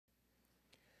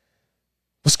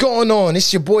going on?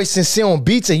 It's your boy Sincere on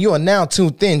Beats, and you are now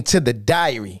tuned in to The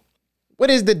Diary.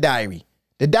 What is The Diary?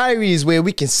 The Diary is where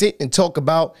we can sit and talk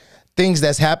about things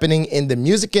that's happening in the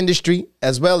music industry,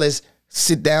 as well as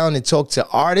sit down and talk to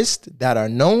artists that are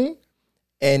known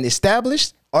and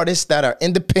established, artists that are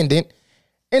independent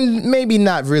and maybe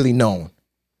not really known.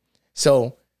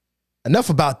 So enough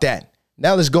about that.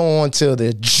 Now let's go on to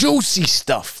the juicy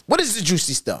stuff. What is the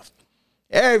juicy stuff?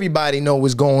 Everybody know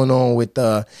what's going on with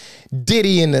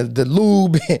Diddy and the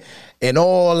lube and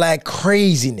all that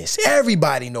craziness.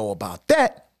 Everybody know about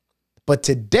that. But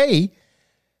today,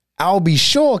 I'll Be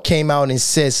Sure came out and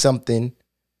said something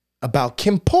about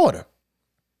Kim Porter.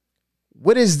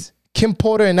 What is Kim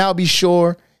Porter and I'll Be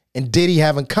Sure and Diddy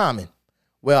have in common?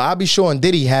 Well, I'll Be Sure and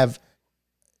Diddy have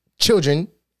children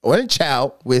or a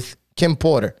child with Kim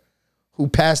Porter, who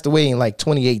passed away in like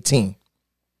 2018.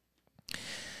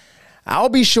 I'll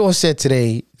Be Sure said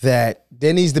today that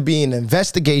there needs to be an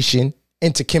investigation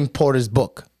into Kim Porter's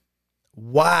book.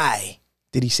 Why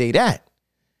did he say that?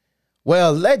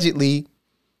 Well, allegedly,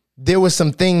 there were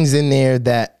some things in there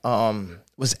that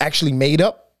was actually made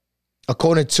up,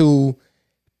 according to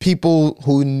people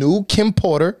who knew Kim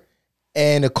Porter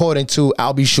and according to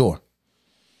I'll Be Sure.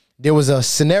 There was a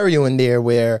scenario in there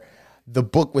where the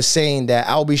book was saying that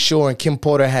I'll Be Sure and Kim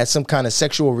Porter had some kind of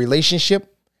sexual relationship.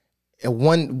 And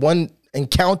one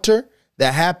encounter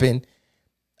that happened,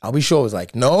 I'll Be Sure was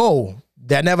like, no,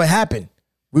 that never happened.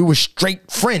 We were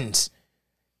straight friends.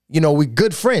 You know, we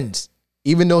good friends.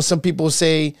 Even though some people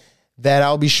say that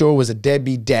I'll Be Sure was a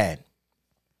deadbeat dad.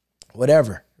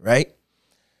 Whatever, right?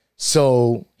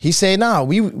 So he said, nah,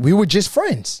 we were just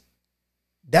friends.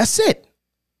 That's it.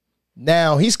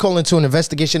 Now he's calling to an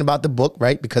investigation about the book,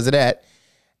 right? Because of that.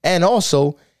 And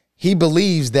also, he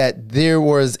believes that there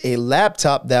was a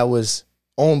laptop that was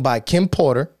owned by Kim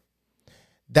Porter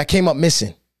that came up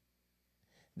missing,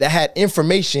 that had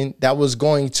information that was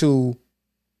going to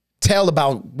tell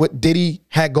about what Diddy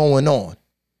had going on.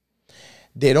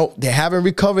 They haven't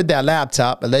recovered that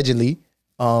laptop, allegedly,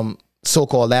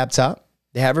 so-called laptop.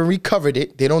 They haven't recovered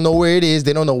it. They don't know where it is.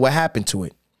 They don't know what happened to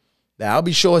it. Now, I'll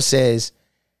Be Sure says,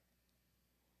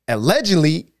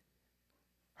 allegedly,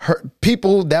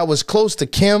 people that was close to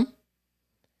Kim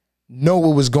know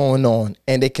what was going on,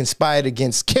 and they conspired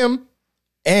against Kim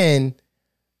and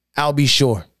I'll Be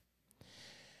Sure.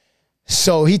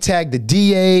 So he tagged the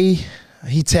DA.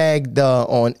 He tagged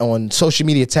on social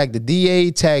media, tagged the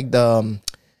DA, tagged the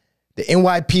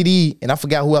NYPD, and I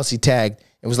forgot who else he tagged.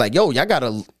 It was like, yo, y'all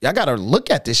gotta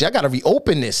look at this. Y'all gotta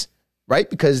reopen this, right?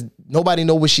 Because nobody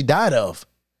know what she died of.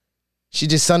 She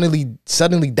just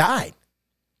suddenly died.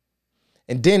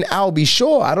 And then I'll Be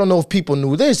Sure, I don't know if people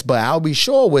knew this, but I'll Be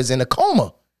Sure was in a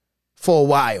coma for a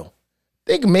while.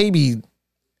 I think maybe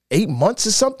 8 months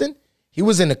or something. He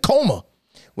was in a coma.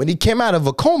 When he came out of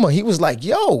a coma, he was like,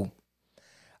 yo,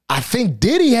 I think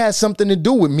Diddy had something to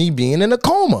do with me being in a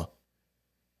coma.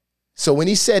 So when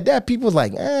he said that, people were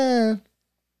like, yeah,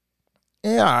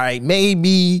 all right,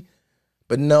 maybe,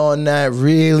 but no, not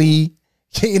really.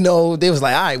 You know, they was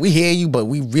like, all right, we hear you, but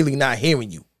we really not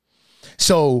hearing you.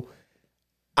 So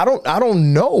I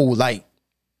don't know, like,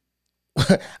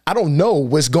 I don't know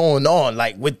what's going on,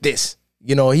 like, with this.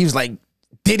 You know, he was like,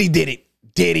 Diddy did it.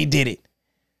 Diddy did it.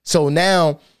 So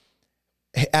now,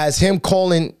 as him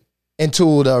calling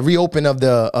into the reopen of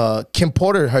the Kim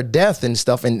Porter, her death and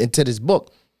stuff, and into this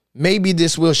book, maybe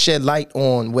this will shed light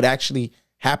on what actually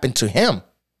happened to him.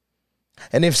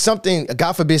 And if something,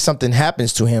 God forbid, something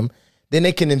happens to him, then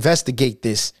they can investigate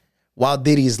this while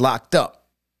Diddy is locked up.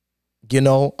 You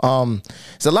know,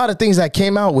 there's a lot of things that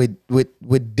came out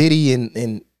with Diddy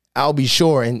and I'll Be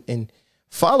Sure, and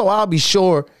follow I'll Be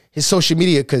Sure, his social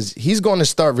media, because he's going to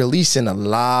start releasing a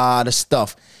lot of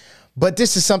stuff. But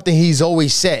this is something he's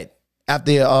always said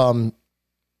after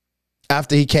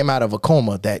he came out of a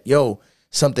coma, that, yo,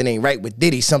 something ain't right with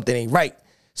Diddy, something ain't right.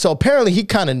 So apparently he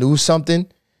kind of knew something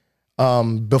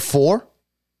before.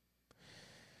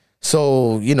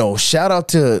 So, you know, shout out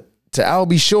to I'll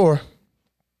Be Sure.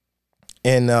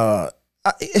 And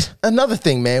another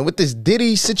thing, man, with this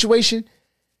Diddy situation,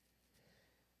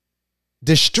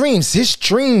 his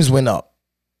streams went up.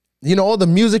 You know, all the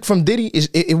music from Diddy,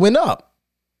 it went up,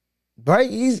 right?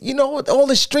 You know, all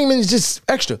the streaming is just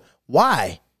extra.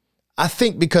 Why? I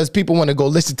think because people want to go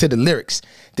listen to the lyrics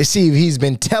to see if he's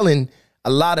been telling a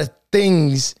lot of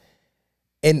things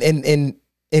in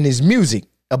his music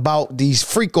about these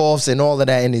freak offs and all of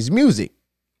that in his music.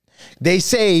 They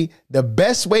say the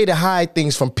best way to hide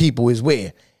things from people is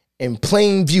where? In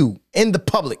plain view, in the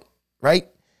public, right?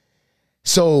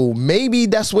 So maybe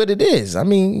that's what it is. I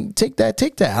mean, take that.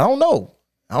 I don't know.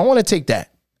 I don't want to take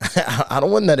that. I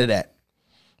don't want none of that.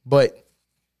 But,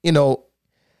 you know,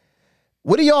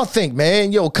 what do y'all think,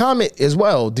 man? Yo, comment as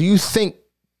well. Do you think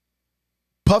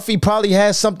Puffy probably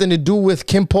has something to do with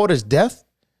Kim Porter's death?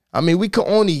 I mean, we could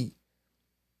only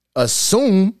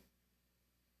assume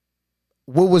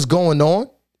what was going on,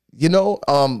 you know,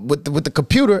 with the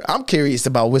computer. I'm curious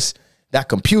about what's that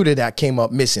computer that came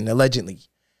up missing allegedly.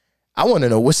 I want to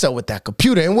know what's up with that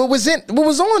computer and what was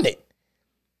on it.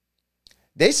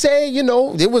 They say, you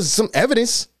know, there was some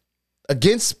evidence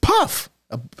against Puff,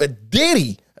 a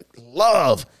Diddy,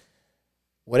 Love,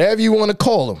 whatever you want to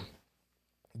call him,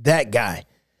 that guy.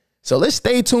 So let's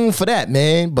stay tuned for that,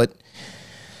 man. But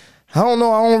I don't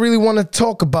know. I don't really want to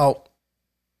talk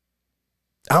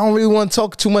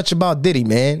too much about Diddy,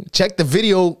 man. Check the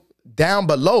video down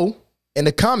below in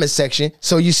the comment section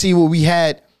so you see what we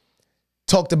had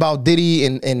talked about Diddy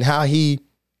and how he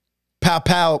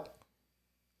pow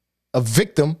a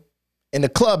victim in the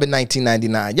club in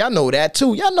 1999. Y'all know that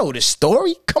too. Y'all know the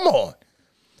story. Come on.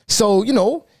 So, you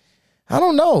know, I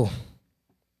don't know.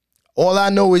 All I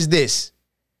know is this.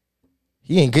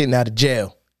 He ain't getting out of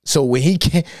jail. So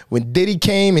when Diddy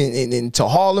came into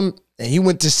Harlem and he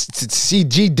went to see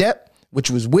G Dep, which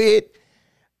was weird,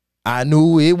 I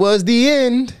knew it was the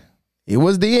end. It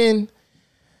was the end.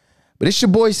 But it's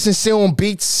your boy Sincere on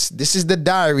Beats. This is the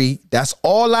diary. That's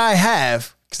all I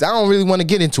have because I don't really want to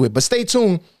get into it. But stay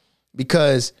tuned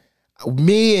because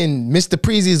me and Mr.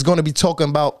 Preezy is going to be talking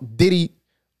about Diddy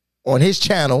on his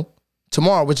channel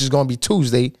tomorrow, which is going to be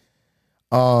Tuesday.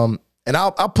 And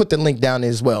I'll put the link down there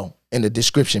as well in the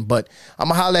description. But I'm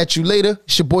going to holler at you later.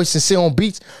 It's your boy Sincere on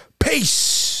Beats.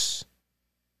 Peace.